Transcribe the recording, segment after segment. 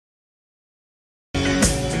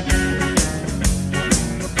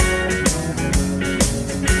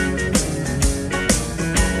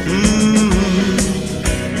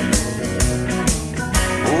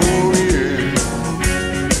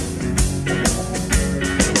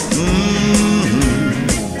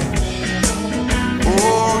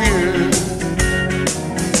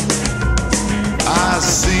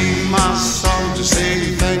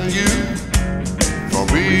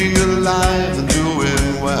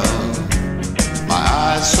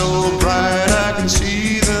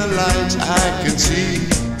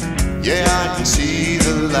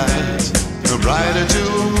Brighter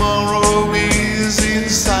tomorrow is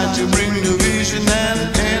inside to bring new vision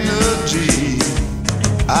and energy.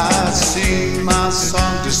 I sing my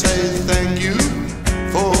song to say thank you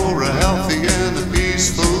for a healthy and a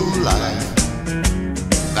peaceful life.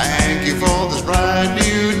 Thank you for this bright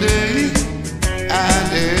new day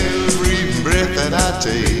and every breath that I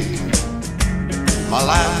take. My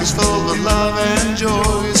life is full of love and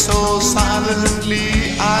joy, so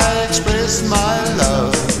silently I express my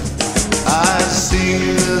love. I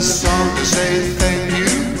sing a song to say thank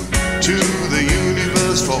you to the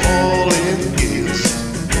universe for all it gives.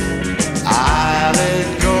 I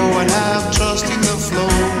let go and have trust in the flow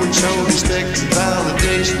and show respect and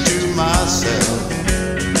validation to myself.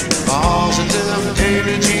 Positive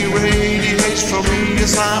energy radiates from me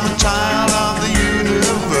as I'm a child of the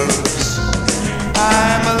universe.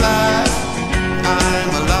 I'm alive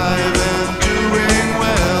and doing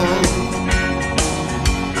well.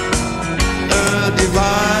 A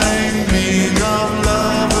divine being of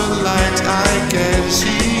love and light I can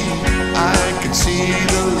see. I can see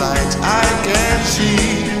the light I can see.